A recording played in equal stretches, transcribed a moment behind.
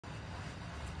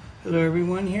Hello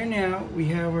everyone, here now we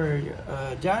have our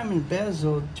Diamond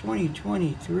Bezel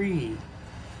 2023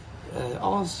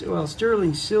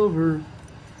 sterling silver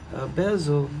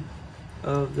bezel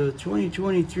of the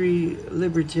 2023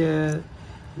 Libertad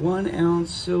 1 ounce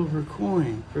silver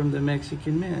coin from the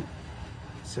Mexican Mint.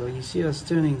 So you see how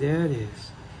stunning that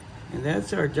is. And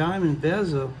that's our diamond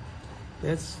bezel.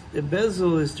 The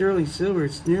bezel is sterling silver.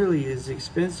 It's nearly as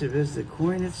expensive as the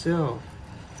coin itself.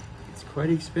 Quite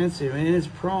expensive, and it's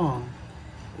prong.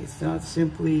 It's not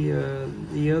simply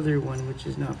the other one, which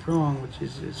is not prong, which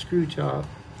is a screw top.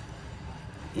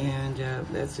 And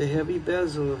that's a heavy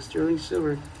bezel of sterling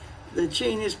silver. The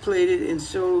chain is plated, and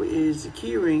so is the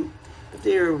key ring, but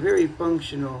they are very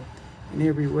functional in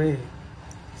every way.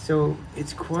 So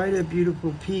it's quite a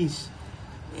beautiful piece,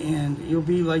 and you'll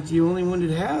be like the only one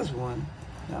that has one.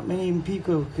 Not many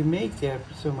people can make that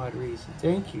for some odd reason.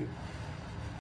 Thank you.